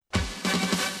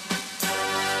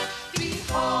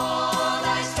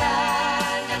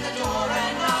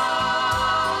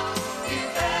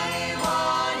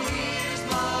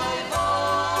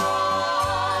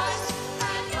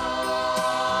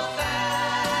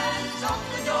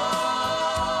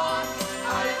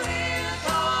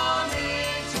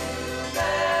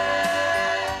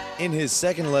In his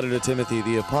second letter to Timothy,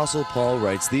 the Apostle Paul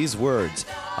writes these words,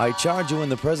 "I charge you in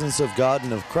the presence of God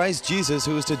and of Christ Jesus,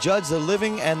 who is to judge the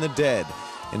living and the dead,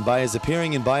 and by his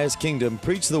appearing and by his kingdom,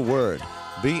 preach the word.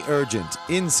 Be urgent,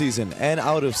 in season and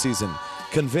out of season.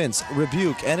 Convince,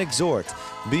 rebuke, and exhort.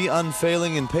 Be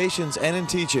unfailing in patience and in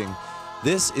teaching."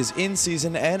 This is In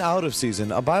Season and Out of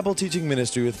Season, a Bible teaching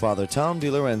ministry with Father Tom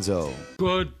DiLorenzo.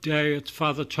 Good day. It's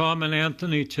Father Tom and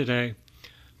Anthony today.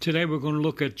 Today we're going to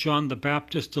look at John the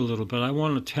Baptist a little bit. I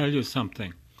want to tell you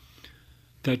something,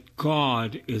 that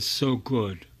God is so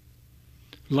good.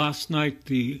 Last night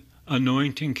the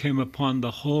anointing came upon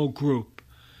the whole group,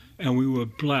 and we were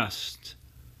blessed.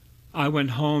 I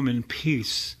went home in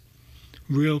peace,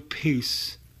 real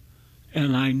peace,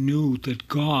 and I knew that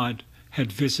God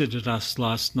had visited us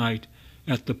last night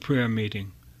at the prayer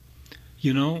meeting.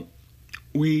 You know,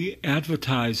 we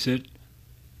advertise it.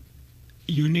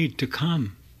 You need to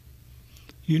come.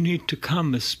 You need to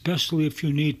come, especially if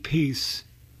you need peace.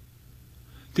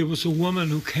 There was a woman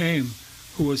who came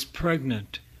who was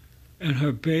pregnant, and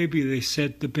her baby, they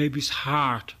said the baby's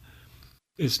heart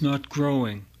is not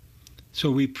growing.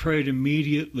 So we prayed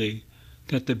immediately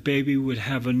that the baby would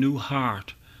have a new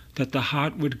heart, that the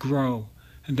heart would grow,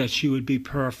 and that she would be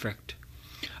perfect.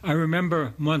 I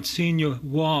remember Monsignor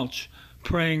Walsh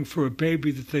praying for a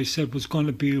baby that they said was going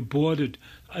to be aborted,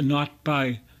 not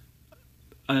by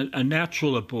a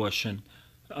natural abortion.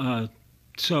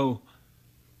 So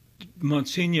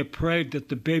Monsignor prayed that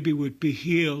the baby would be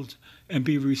healed and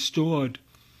be restored,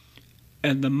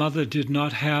 and the mother did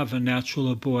not have a natural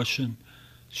abortion.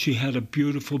 She had a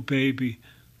beautiful baby.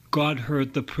 God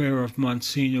heard the prayer of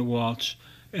Monsignor Walsh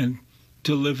and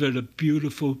delivered a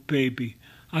beautiful baby.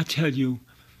 I tell you,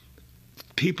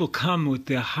 people come with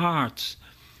their hearts.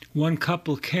 One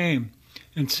couple came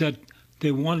and said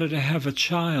they wanted to have a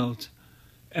child,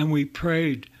 and we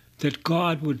prayed that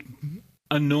God would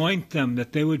anoint them,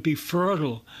 that they would be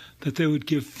fertile, that they would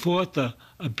give forth a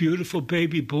beautiful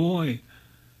baby boy.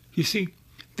 You see,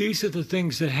 these are the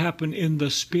things that happen in the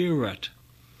Spirit.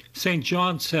 St.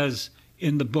 John says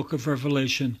in the book of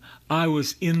Revelation, "I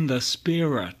was in the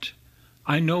Spirit."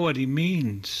 I know what he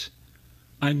means.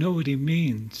 I know what he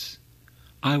means.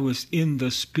 I was in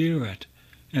the Spirit,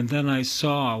 and then I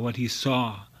saw what he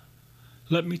saw.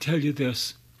 Let me tell you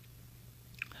this.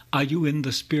 Are you in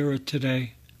the Spirit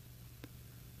today?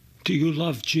 Do you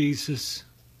love Jesus?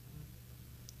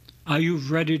 Are you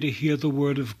ready to hear the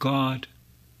Word of God?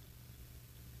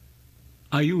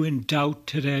 Are you in doubt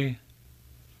today?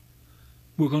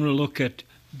 We're going to look at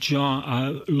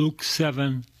Luke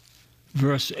 7,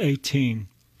 verse 18.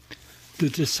 The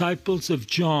disciples of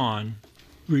John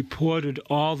reported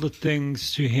all the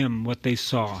things to him, what they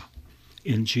saw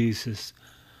in Jesus.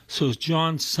 So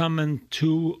John summoned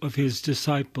 2 of his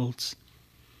disciples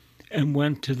and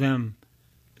went to them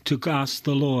to ask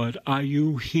the Lord, "Are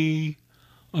you he,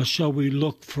 or shall we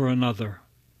look for another?"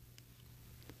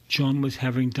 John was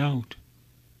having doubt.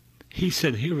 He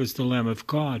said, "Here is the Lamb of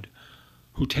God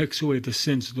who takes away the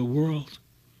sins of the world."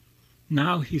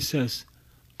 Now he says,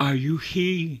 "Are you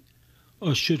he,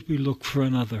 or should we look for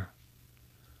another?"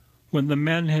 When the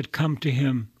men had come to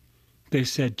him, they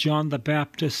said, "John the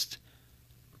Baptist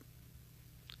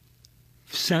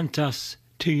sent us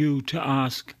to you to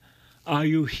ask, 'Are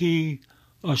you he,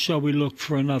 or shall we look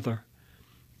for another?'"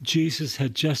 Jesus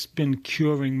had just been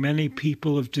curing many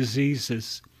people of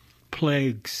diseases,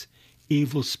 plagues,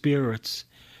 evil spirits,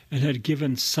 and had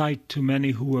given sight to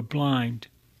many who were blind.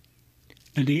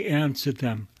 And he answered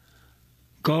them,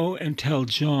 "Go and tell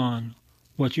John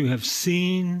what you have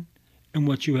seen and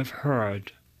what you have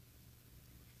heard.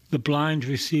 The blind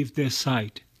receive their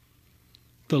sight,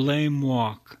 the lame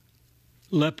walk,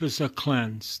 lepers are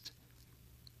cleansed,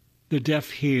 the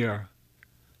deaf hear,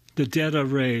 the dead are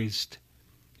raised,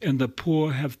 and the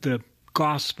poor have the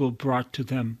gospel brought to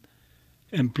them.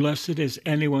 And blessed is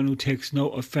anyone who takes no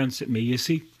offense at me." You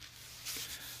see,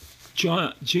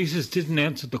 Jesus didn't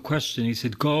answer the question. He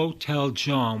said, "Go tell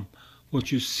John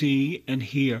what you see and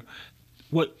hear."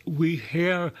 What we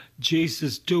hear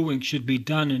Jesus doing should be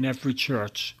done in every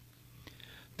church.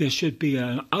 There should be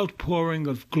an outpouring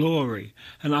of glory,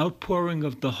 an outpouring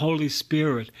of the Holy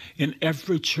Spirit in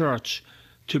every church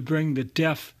to bring the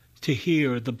deaf to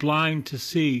hear, the blind to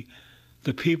see,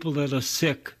 the people that are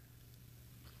sick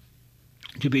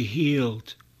to be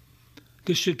healed.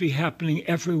 This should be happening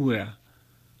everywhere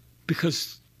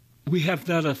because we have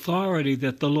that authority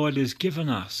that the Lord has given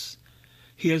us.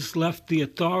 He has left the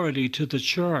authority to the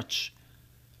church.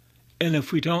 And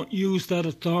if we don't use that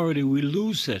authority, we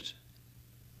lose it.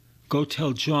 Go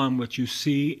tell John what you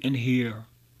see and hear.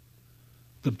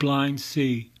 The blind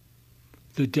see,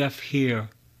 the deaf hear,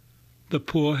 The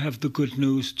poor have the good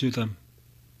news to them.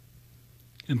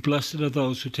 And blessed are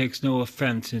those who takes no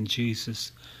offense in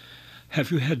Jesus.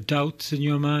 Have you had doubts in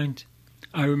your mind?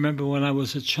 I remember when I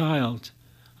was a child,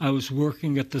 I was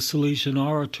working at the Salesian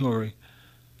Oratory,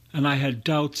 and I had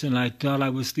doubts, and I thought I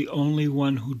was the only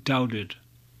one who doubted.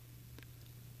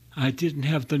 I didn't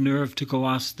have the nerve to go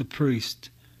ask the priest.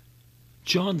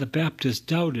 John the Baptist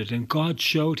doubted, and God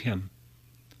showed him.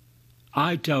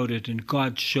 I doubted, and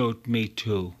God showed me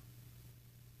too.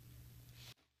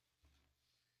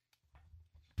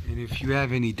 And if you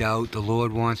have any doubt, the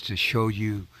Lord wants to show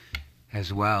you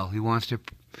as well. Jesus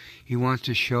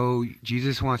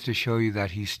wants to show you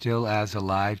that he's still as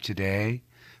alive today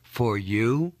for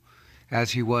you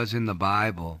as he was in the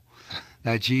Bible.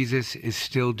 That Jesus is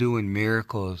still doing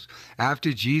miracles.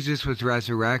 After Jesus was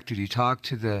resurrected, he talked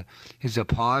to his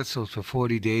apostles for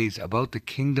 40 days about the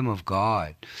kingdom of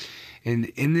God. And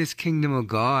in this kingdom of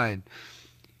God,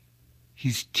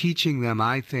 he's teaching them,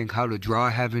 I think, how to draw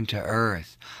heaven to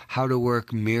earth, how to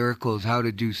work miracles, how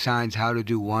to do signs, how to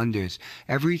do wonders.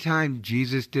 Every time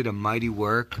Jesus did a mighty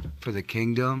work for the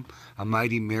kingdom, a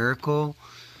mighty miracle,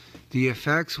 the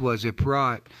effects was it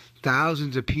brought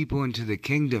thousands of people into the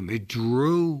kingdom. It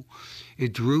drew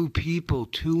people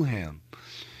to him.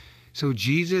 So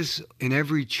Jesus in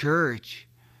every church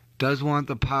does want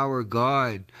the power of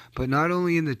God, but not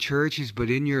only in the churches,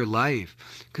 but in your life.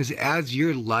 Because as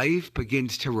your life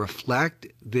begins to reflect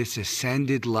this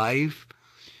ascended life,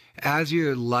 as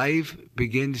your life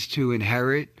begins to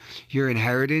inherit your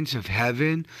inheritance of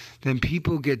heaven, then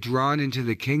people get drawn into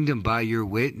the kingdom by your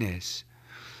witness.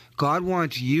 God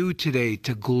wants you today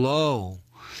to glow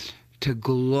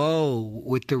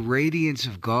with the radiance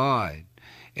of God.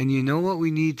 And you know what we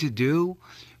need to do?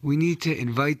 We need to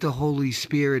invite the Holy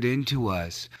Spirit into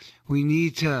us. We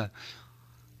need to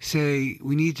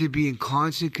be in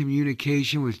constant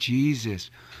communication with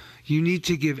Jesus. You need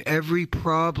to give every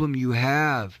problem you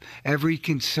have, every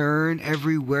concern,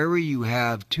 every worry you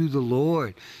have to the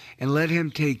Lord and let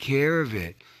him take care of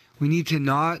it. We need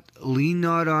to lean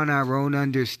not on our own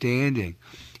understanding.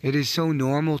 It is so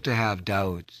normal to have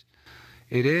doubts.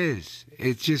 It is.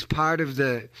 It's just part of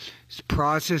the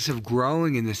process of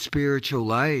growing in the spiritual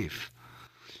life.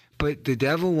 But the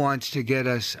devil wants to get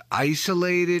us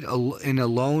isolated and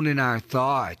alone in our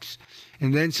thoughts,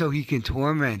 and then so he can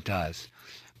torment us.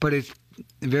 But it's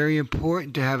very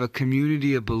important to have a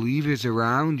community of believers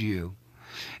around you.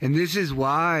 And this is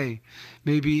why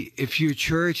maybe if your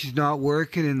church is not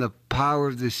working in the power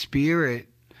of the Spirit,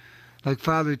 like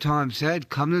Father Tom said,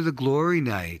 come to the glory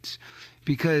nights.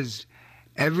 Because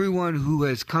everyone who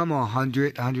has come,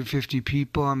 100, 150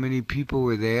 people, how many people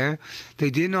were there? They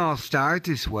didn't all start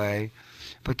this way,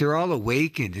 but they're all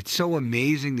awakened. It's so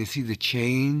amazing to see the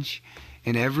change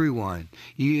in everyone,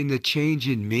 even the change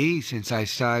in me since I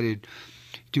started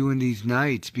doing these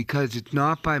nights, because it's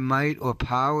not by might or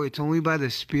power, it's only by the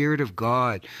Spirit of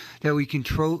God that we can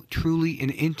truly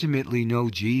and intimately know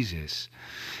Jesus,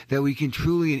 that we can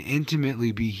truly and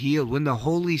intimately be healed. When the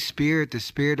Holy Spirit, the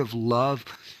Spirit of love,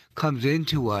 comes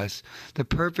into us, the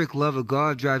perfect love of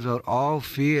God drives out all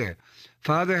fear.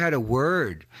 Father had a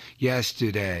word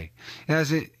yesterday.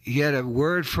 He had a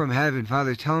word from heaven.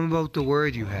 Father, tell him about the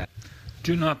word you had.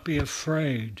 Do not be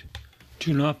afraid.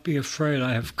 Do not be afraid.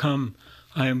 I have come.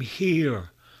 I am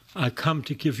here. I come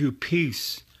to give you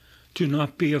peace. Do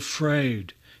not be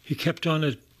afraid. He kept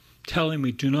on telling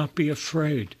me, do not be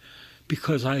afraid,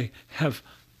 because I have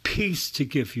peace to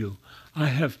give you. I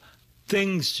have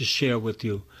things to share with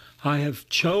you. I have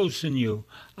chosen you.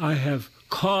 I have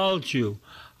called you.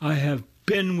 I have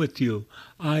been with you.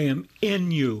 I am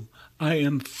in you. I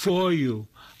am for you.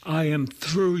 I am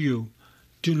through you.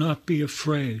 Do not be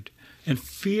afraid. And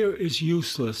fear is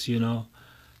useless, you know.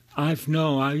 I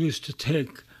used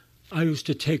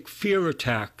to take fear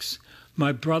attacks.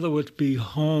 My brother would be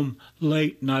home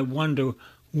late and I wonder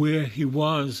where he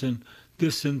was and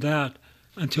this and that,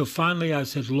 until finally I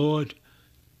said, Lord,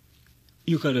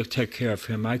 you got to take care of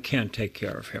him. I can't take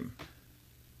care of him.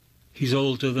 He's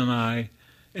older than I,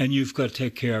 and you've got to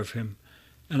take care of him.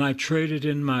 And I traded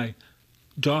in my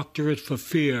doctorate for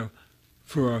fear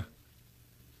for a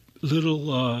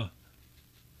little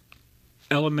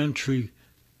elementary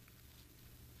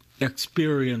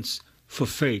experience for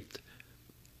faith.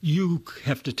 You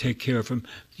have to take care of him.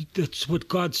 That's what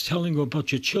God's telling you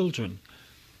about your children.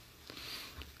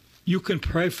 You can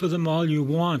pray for them all you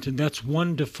want, and that's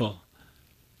wonderful.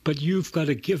 But you've got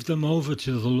to give them over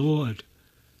to the Lord,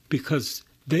 because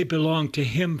they belong to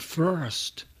him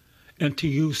first and to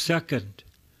you second.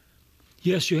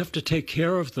 Yes, you have to take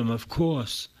care of them, of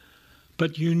course,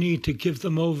 but you need to give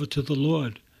them over to the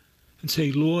Lord. and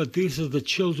say, Lord, these are the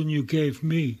children you gave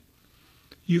me.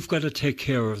 You've got to take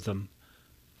care of them.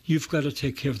 You've got to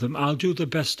take care of them. I'll do the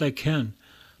best I can.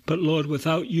 But Lord,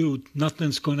 without you,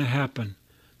 nothing's going to happen.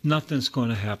 Nothing's going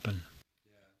to happen.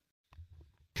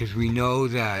 Because we know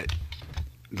that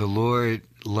the Lord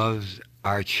loves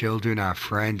our children, our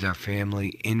friends, our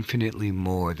family infinitely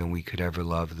more than we could ever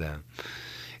love them.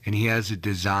 And he has a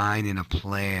design and a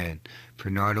plan for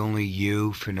not only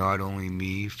you, for not only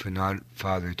me, for not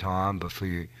Father Tom, but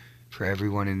for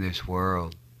everyone in this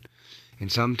world.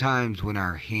 And sometimes when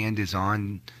our hand is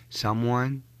on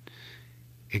someone,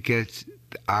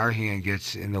 our hand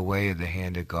gets in the way of the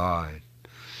hand of God.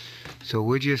 So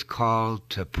we're just called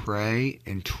to pray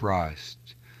and trust.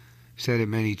 I've said it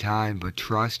many times, but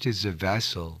trust is the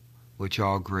vessel which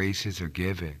all graces are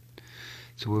given.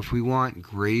 So if we want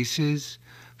graces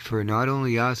for not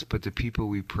only us, but the people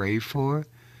we pray for,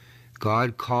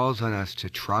 God calls on us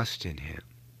to trust in him.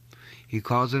 He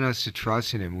calls on us to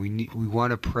trust in him. We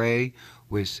want to pray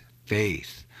with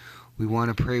faith. We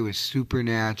want to pray with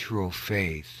supernatural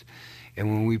faith. And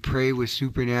when we pray with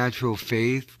supernatural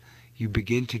faith, you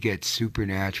begin to get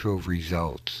supernatural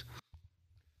results.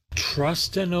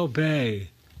 Trust and obey.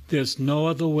 There's no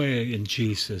other way in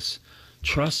Jesus.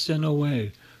 Trust and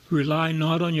obey. Rely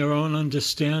not on your own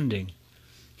understanding.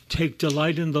 Take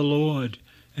delight in the Lord,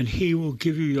 and he will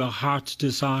give you your heart's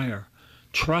desire.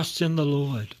 Trust in the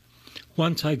Lord.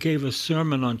 Once I gave a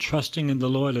sermon on trusting in the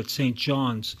Lord at St.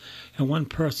 John's, and one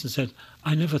person said,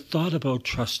 I never thought about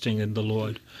trusting in the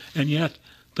Lord. And yet,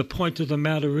 the point of the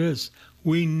matter is,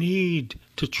 we need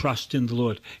to trust in the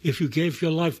Lord. If you gave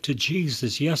your life to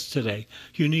Jesus yesterday,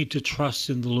 you need to trust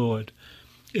in the Lord.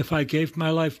 If I gave my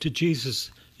life to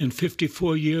Jesus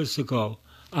 54 years ago,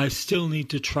 I still need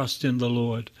to trust in the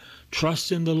Lord.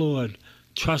 Trust in the Lord.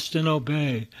 Trust and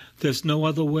obey. There's no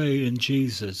other way in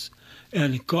Jesus.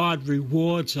 And God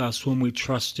rewards us when we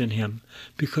trust in him,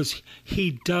 because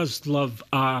he does love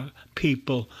our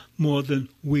people more than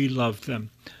we love them.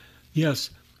 Yes,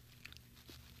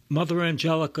 Mother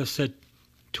Angelica said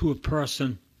to a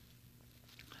person,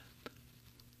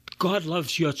 God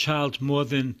loves your child more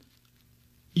than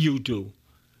you do.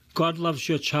 God loves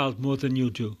your child more than you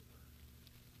do.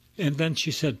 And then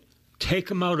she said, take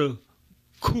him out of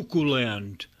cuckoo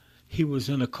land. He was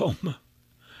in a coma.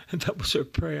 And that was her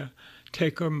prayer.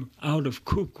 Take him out of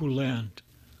cuckoo land.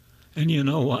 And you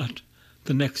know what?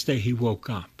 The next day he woke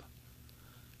up.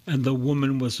 And the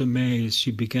woman was amazed.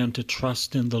 She began to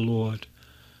trust in the Lord.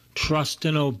 Trust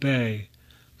and obey.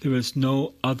 There is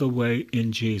no other way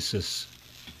in Jesus.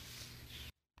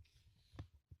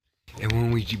 And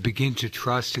when we begin to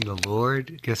trust in the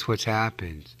Lord, guess what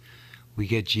happens? We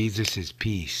get Jesus'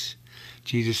 peace.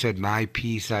 Jesus said, my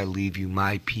peace I leave you,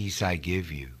 my peace I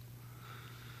give you.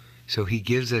 So he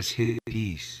gives us his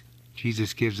peace.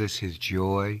 Jesus gives us his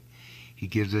joy. He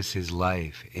gives us his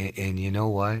life. And you know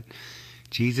what?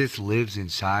 Jesus lives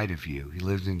inside of you. He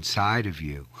lives inside of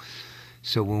you.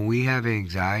 So when we have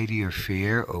anxiety or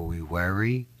fear or we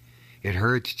worry, it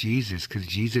hurts Jesus because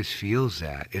Jesus feels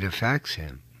that. It affects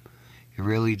him. It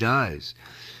really does.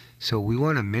 So we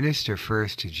want to minister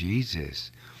first to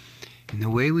Jesus. And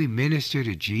the way we minister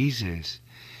to Jesus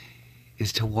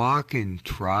is to walk in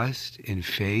trust, in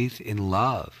faith, in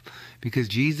love. Because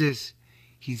Jesus,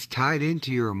 he's tied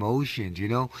into your emotions. You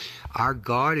know, our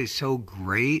God is so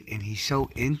great and he's so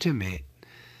intimate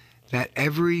that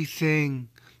everything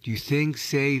you think,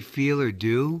 say, feel, or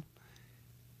do,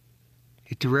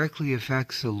 it directly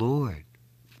affects the Lord.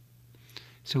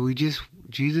 So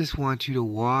Jesus wants you to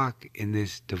walk in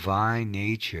this divine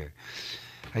nature.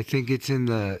 I think it's in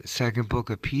the second book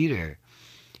of Peter.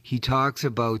 He talks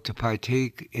about to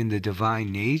partake in the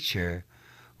divine nature,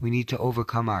 we need to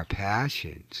overcome our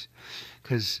passions.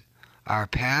 Because our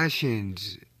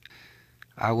passions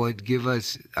are what give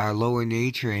us our lower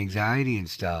nature, anxiety and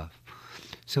stuff.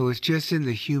 So it's just in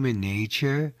the human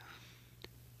nature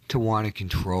to want to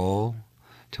control,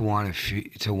 to want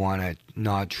to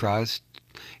not trust.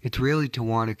 It's really to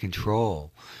want to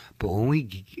control. But when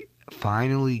we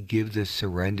finally give the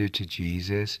surrender to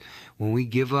Jesus, when we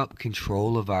give up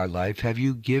control of our life, have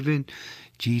you given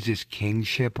Jesus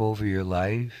kingship over your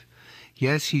life?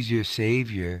 Yes, he's your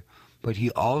Savior, but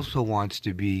he also wants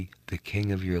to be the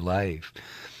king of your life.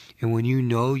 And when you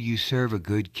know you serve a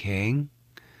good king,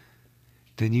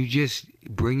 then you just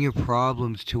bring your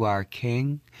problems to our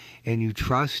King and you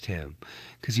trust him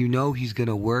because you know he's going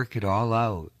to work it all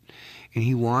out. And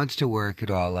he wants to work it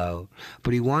all out,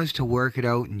 but he wants to work it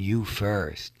out in you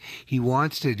first. He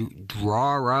wants to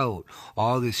draw out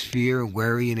all this fear and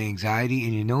worry and anxiety.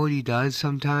 And you know what he does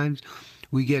sometimes?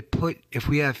 If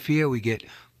we have fear, we get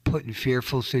put in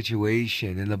fearful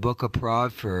situation. In the book of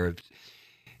Proverbs,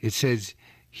 it says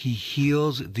he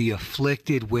heals the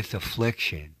afflicted with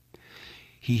affliction.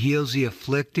 He heals the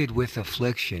afflicted with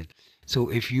affliction. So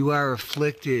if you are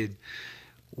afflicted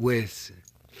with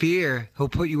fear, he'll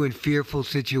put you in fearful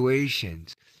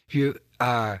situations. If you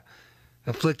are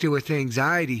afflicted with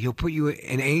anxiety, he'll put you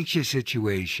in anxious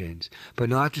situations, but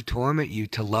not to torment you,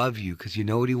 to love you, because you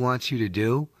know what he wants you to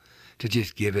do? To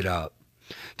just give it up.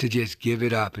 To just give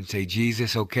it up and say,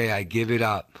 Jesus, okay, I give it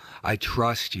up. I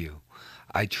trust you.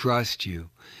 I trust you.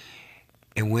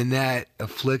 And when that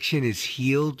affliction is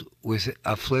healed with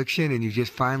affliction and you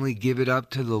just finally give it up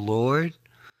to the Lord,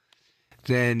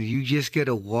 then you just get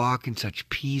to walk in such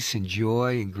peace and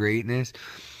joy and greatness.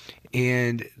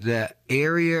 And the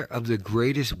area of the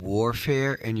greatest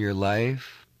warfare in your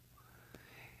life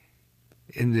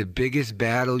and the biggest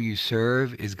battle you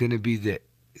serve is going to be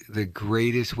the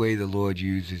greatest way the Lord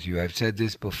uses you. I've said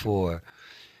this before.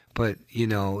 But, you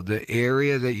know, the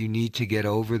area that you need to get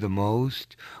over the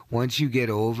most, once you get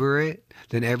over it,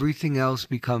 then everything else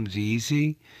becomes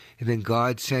easy. And then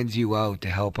God sends you out to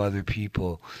help other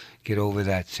people get over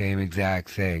that same exact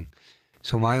thing.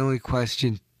 So my only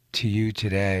question to you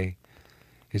today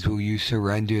is, will you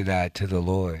surrender that to the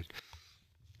Lord?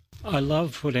 I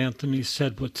love what Anthony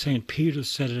said, what St. Peter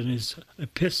said in his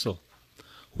epistle.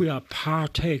 We are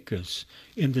partakers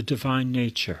in the divine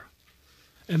nature.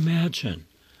 Imagine.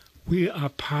 We are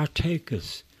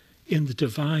partakers in the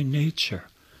divine nature,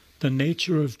 the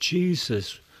nature of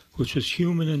Jesus, which was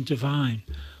human and divine.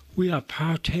 We are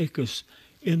partakers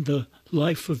in the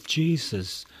life of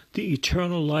Jesus, the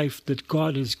eternal life that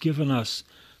God has given us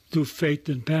through faith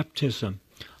and baptism.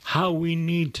 How we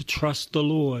need to trust the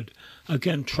Lord.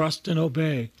 Again, trust and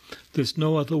obey. There's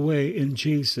no other way in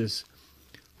Jesus.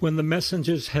 When the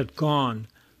messengers had gone,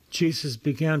 Jesus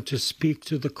began to speak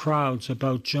to the crowds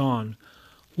about John.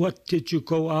 What did you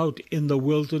go out in the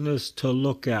wilderness to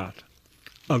look at?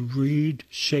 A reed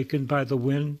shaken by the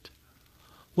wind?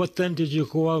 What then did you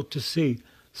go out to see?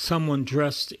 Someone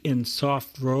dressed in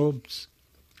soft robes?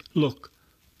 Look,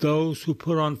 those who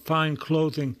put on fine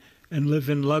clothing and live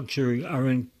in luxury are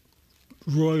in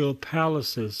royal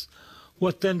palaces.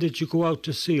 What then did you go out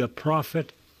to see? A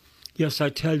prophet? Yes, I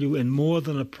tell you, and more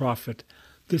than a prophet.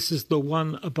 This is the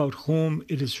one about whom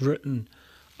it is written,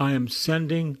 I am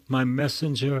sending my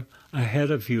messenger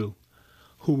ahead of you,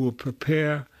 who will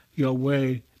prepare your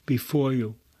way before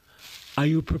you. Are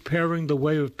you preparing the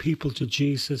way of people to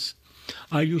Jesus?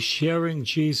 Are you sharing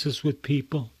Jesus with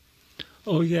people?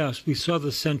 Oh yes, we saw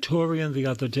the centurion the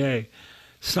other day.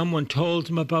 Someone told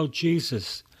him about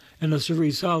Jesus, and as a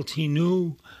result he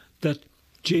knew that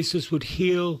Jesus would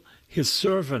heal his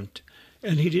servant,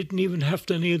 and he didn't even have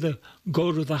to neither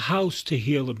go to the house to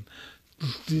heal him.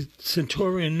 The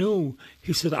centurion knew.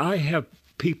 He said, I have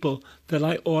people that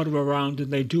I order around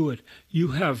and they do it. You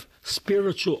have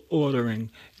spiritual ordering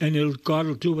and God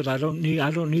will do it. I don't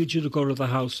need you to go to the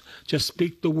house. Just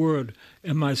speak the word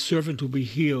and my servant will be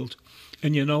healed.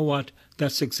 And you know what?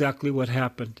 That's exactly what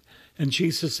happened. And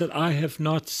Jesus said, I have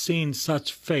not seen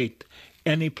such faith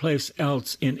any place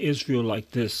else in Israel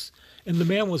like this. And the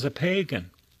man was a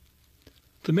pagan.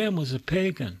 The man was a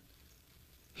pagan.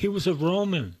 He was a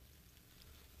Roman.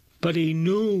 But he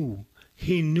knew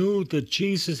that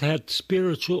Jesus had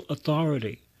spiritual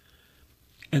authority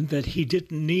and that he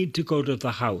didn't need to go to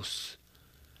the house.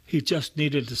 He just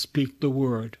needed to speak the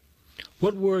word.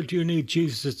 What word do you need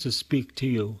Jesus to speak to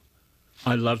you?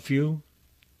 I love you.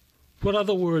 What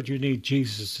other word do you need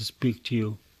Jesus to speak to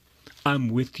you? I'm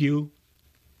with you.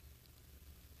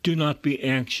 Do not be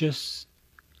anxious.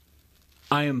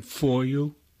 I am for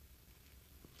you.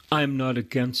 I am not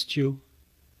against you.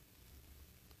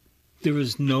 There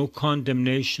is no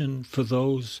condemnation for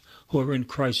those who are in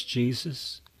Christ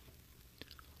Jesus.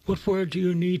 What word do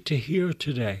you need to hear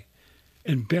today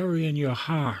and bury in your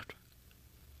heart?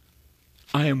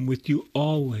 I am with you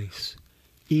always,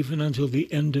 even until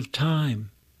the end of time.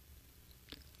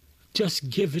 Just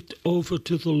give it over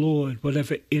to the Lord,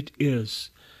 whatever it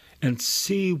is, and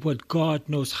see what God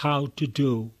knows how to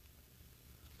do.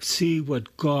 See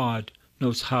what God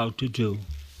knows how to do.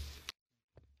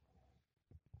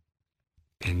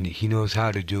 And he knows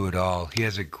how to do it all. He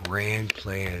has a grand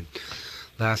plan.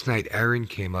 Last night, Erin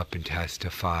came up and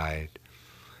testified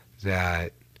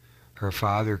that her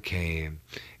father came,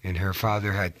 and her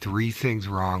father had 3 things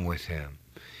wrong with him.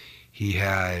 He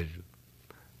had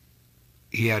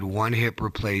one hip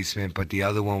replacement, but the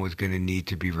other one was going to need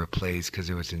to be replaced because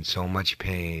it was in so much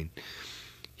pain.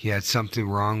 He had something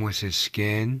wrong with his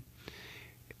skin,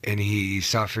 and he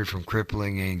suffered from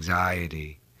crippling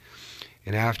anxiety.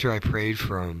 And after I prayed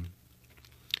for him,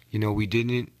 You know, we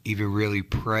didn't even really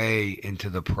pray into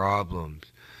the problems.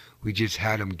 We just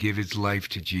had him give his life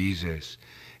to Jesus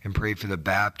and pray for the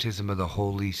baptism of the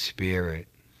Holy Spirit.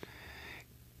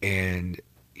 And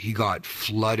he got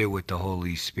flooded with the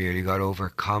Holy Spirit. He got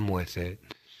overcome with it.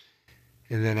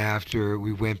 And then after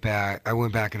I went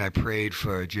back and I prayed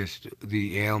for just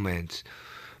the ailments.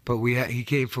 But he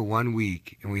came for 1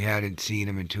 week, and we hadn't seen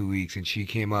him in 2 weeks. And she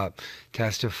came up,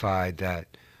 testified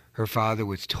that her father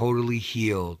was totally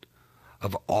healed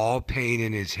of all pain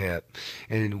in his hip.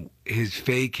 And his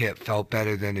fake hip felt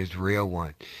better than his real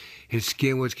one. His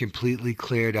skin was completely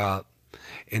cleared up.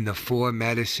 And the 4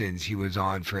 medicines he was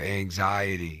on for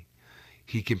anxiety,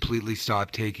 he completely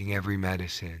stopped taking every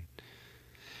medicine.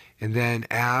 And then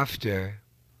after,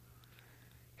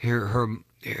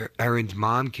 Erin's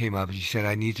mom came up and she said,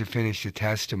 I need to finish the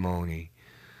testimony.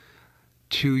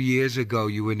 2 years ago,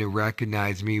 you wouldn't have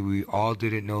recognized me. We all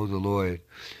didn't know the Lord.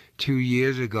 2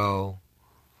 years ago,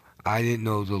 I didn't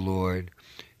know the Lord.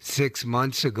 6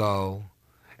 months ago,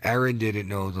 Erin didn't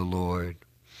know the Lord.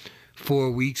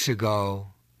 4 weeks ago,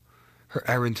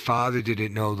 Erin's father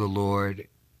didn't know the Lord.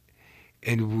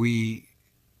 And we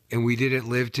didn't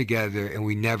live together, and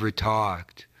we never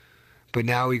talked. But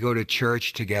now we go to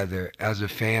church together as a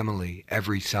family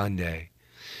every Sunday.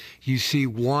 You see,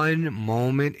 one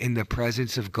moment in the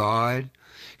presence of God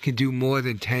can do more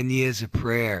than 10 years of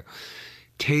prayer.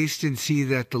 Taste and see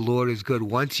that the Lord is good.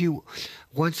 Once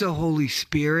the Holy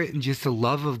Spirit and just the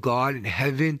love of God in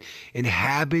heaven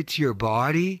inhabits your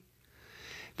body,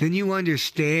 then you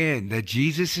understand that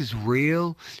Jesus is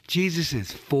real. Jesus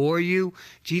is for you.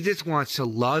 Jesus wants to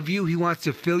love you. He wants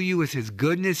to fill you with his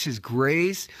goodness, his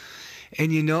grace.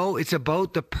 And you know, it's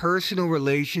about the personal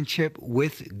relationship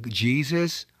with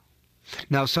Jesus.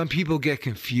 Now, some people get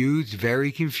confused,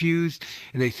 very confused,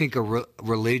 and they think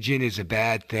religion is a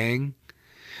bad thing.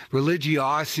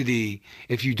 Religiosity,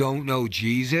 if you don't know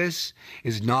Jesus,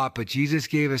 is not. But Jesus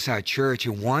gave us our church,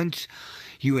 and once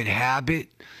you inhabit,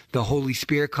 the Holy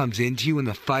Spirit comes into you and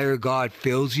the fire of God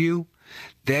fills you,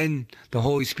 then the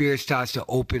Holy Spirit starts to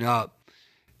open up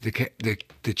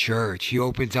the church. He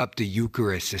opens up the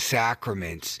Eucharist, the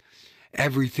sacraments,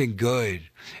 everything good.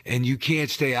 And you can't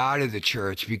stay out of the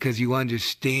church because you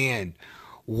understand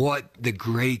what the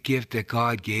great gift that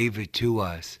God gave it to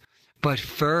us. But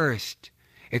first,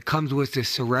 it comes with the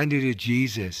surrender to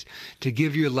Jesus, to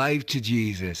give your life to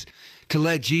Jesus, to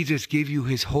let Jesus give you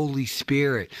his Holy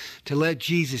Spirit, to let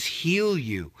Jesus heal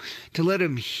you, to let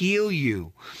him heal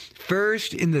you.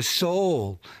 First in the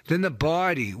soul, then the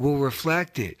body will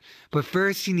reflect it. But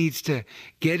first he needs to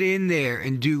get in there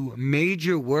and do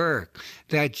major work.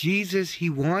 That Jesus, he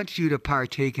wants you to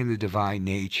partake in the divine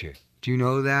nature. Do you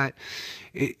know that?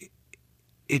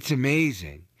 It's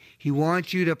amazing. He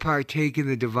wants you to partake in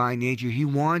the divine nature. He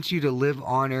wants you to live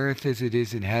on earth as it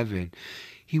is in heaven.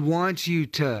 He wants you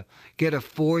to get a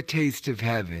foretaste of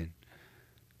heaven.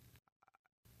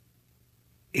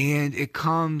 And it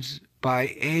comes by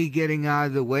getting out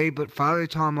of the way. But Father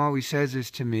Tom always says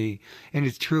this to me, and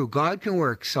it's true. God can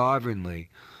work sovereignly,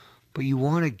 but you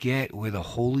want to get where the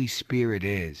Holy Spirit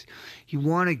is. You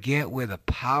want to get where the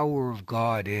power of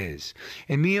God is.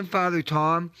 And me and Father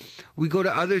Tom, we go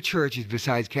to other churches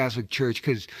besides Catholic Church,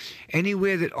 because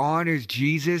anywhere that honors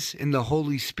Jesus and the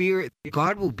Holy Spirit,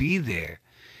 God will be there.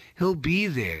 He'll be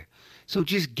there. So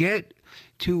just get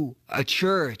to a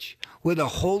church where the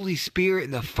Holy Spirit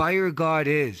and the fire of God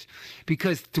is,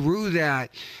 because through that,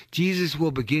 Jesus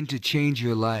will begin to change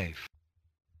your life.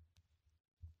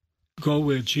 Go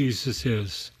where Jesus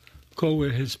is. Go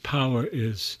where his power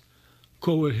is.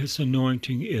 Go where his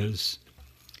anointing is.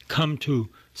 Come to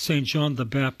St. John the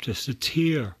Baptist. It's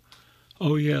here.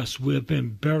 Oh yes, we've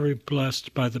been very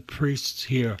blessed by the priests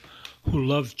here who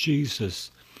love Jesus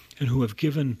and who have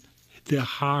given their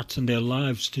hearts and their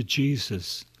lives to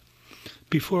Jesus.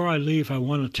 Before I leave, I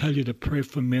want to tell you to pray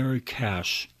for Mary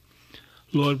Cash.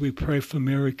 Lord, we pray for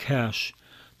Mary Cash,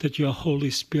 that your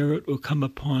Holy Spirit will come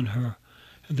upon her,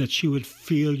 and that she would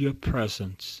feel your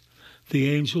presence. The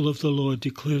angel of the Lord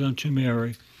declared unto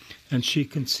Mary, and she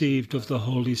conceived of the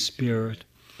Holy Spirit.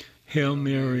 Hail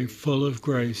Mary, full of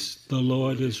grace, the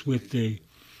Lord is with thee.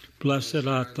 Blessed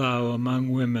art thou among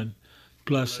women.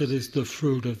 Blessed is the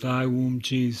fruit of thy womb,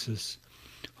 Jesus.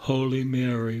 Holy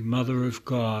Mary, Mother of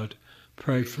God,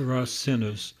 pray for us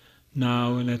sinners,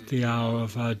 now and at the hour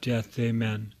of our death.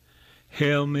 Amen.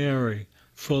 Hail Mary,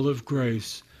 full of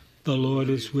grace, the Lord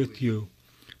is with you.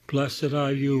 Blessed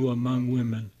are you among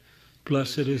women.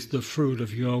 Blessed is the fruit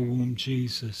of your womb,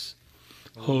 Jesus.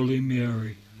 Holy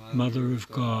Mary, Mother of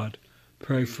God,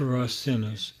 pray for us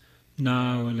sinners,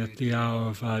 now and at the hour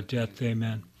of our death.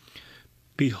 Amen.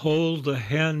 Behold the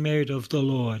handmaid of the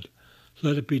Lord.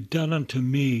 Let it be done unto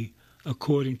me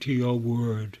according to your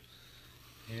word.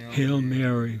 Hail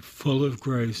Mary, full of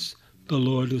grace, the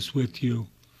Lord is with you.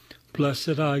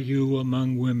 Blessed are you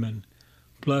among women.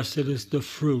 Blessed is the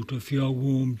fruit of your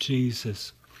womb,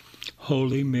 Jesus.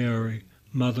 Holy Mary,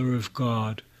 Mother of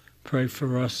God, pray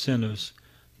for us sinners,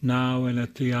 now and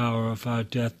at the hour of our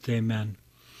death. Amen.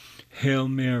 Hail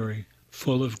Mary,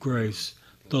 full of grace,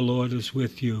 the Lord is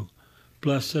with you.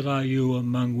 Blessed are you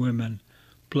among women.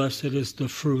 Blessed is the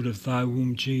fruit of thy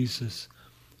womb, Jesus.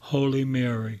 Holy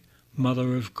Mary,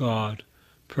 Mother of God,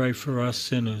 pray for us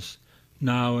sinners,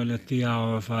 now and at the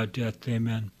hour of our death.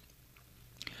 Amen.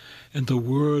 And the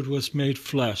Word was made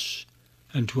flesh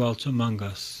and dwelt among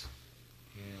us.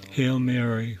 Hail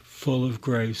Mary, full of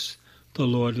grace, the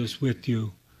Lord is with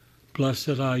you.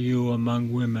 Blessed are you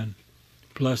among women.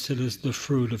 Blessed is the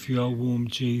fruit of your womb,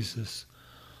 Jesus.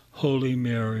 Holy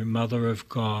Mary, Mother of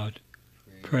God,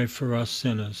 pray for us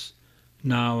sinners,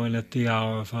 now and at the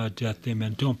hour of our death.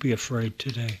 Amen. Don't be afraid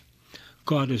today.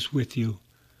 God is with you.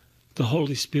 The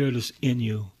Holy Spirit is in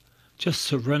you. Just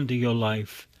surrender your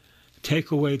life. Take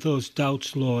away those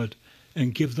doubts, Lord,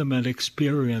 and give them an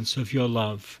experience of your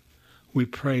love. We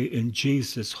pray in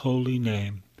Jesus' holy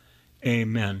name.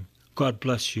 Amen. God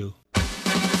bless you.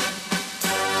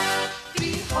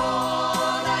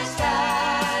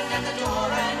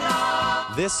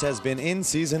 This has been In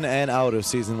Season and Out of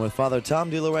Season with Father Tom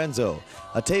DiLorenzo.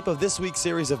 A tape of this week's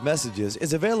series of messages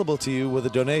is available to you with a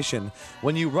donation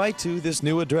when you write to this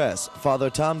new address, Father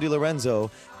Tom DiLorenzo,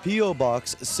 P.O.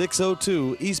 Box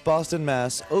 602, East Boston,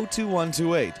 Mass.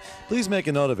 02128. Please make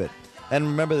a note of it. And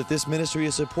remember that this ministry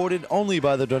is supported only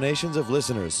by the donations of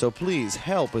listeners, so please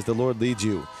help as the Lord leads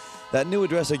you. That new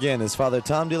address again is Father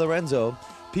Tom DiLorenzo,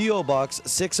 P.O. Box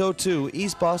 602,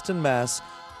 East Boston, Mass.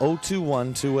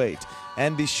 02128.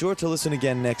 And be sure to listen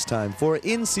again next time for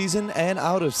In Season and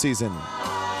Out of Season.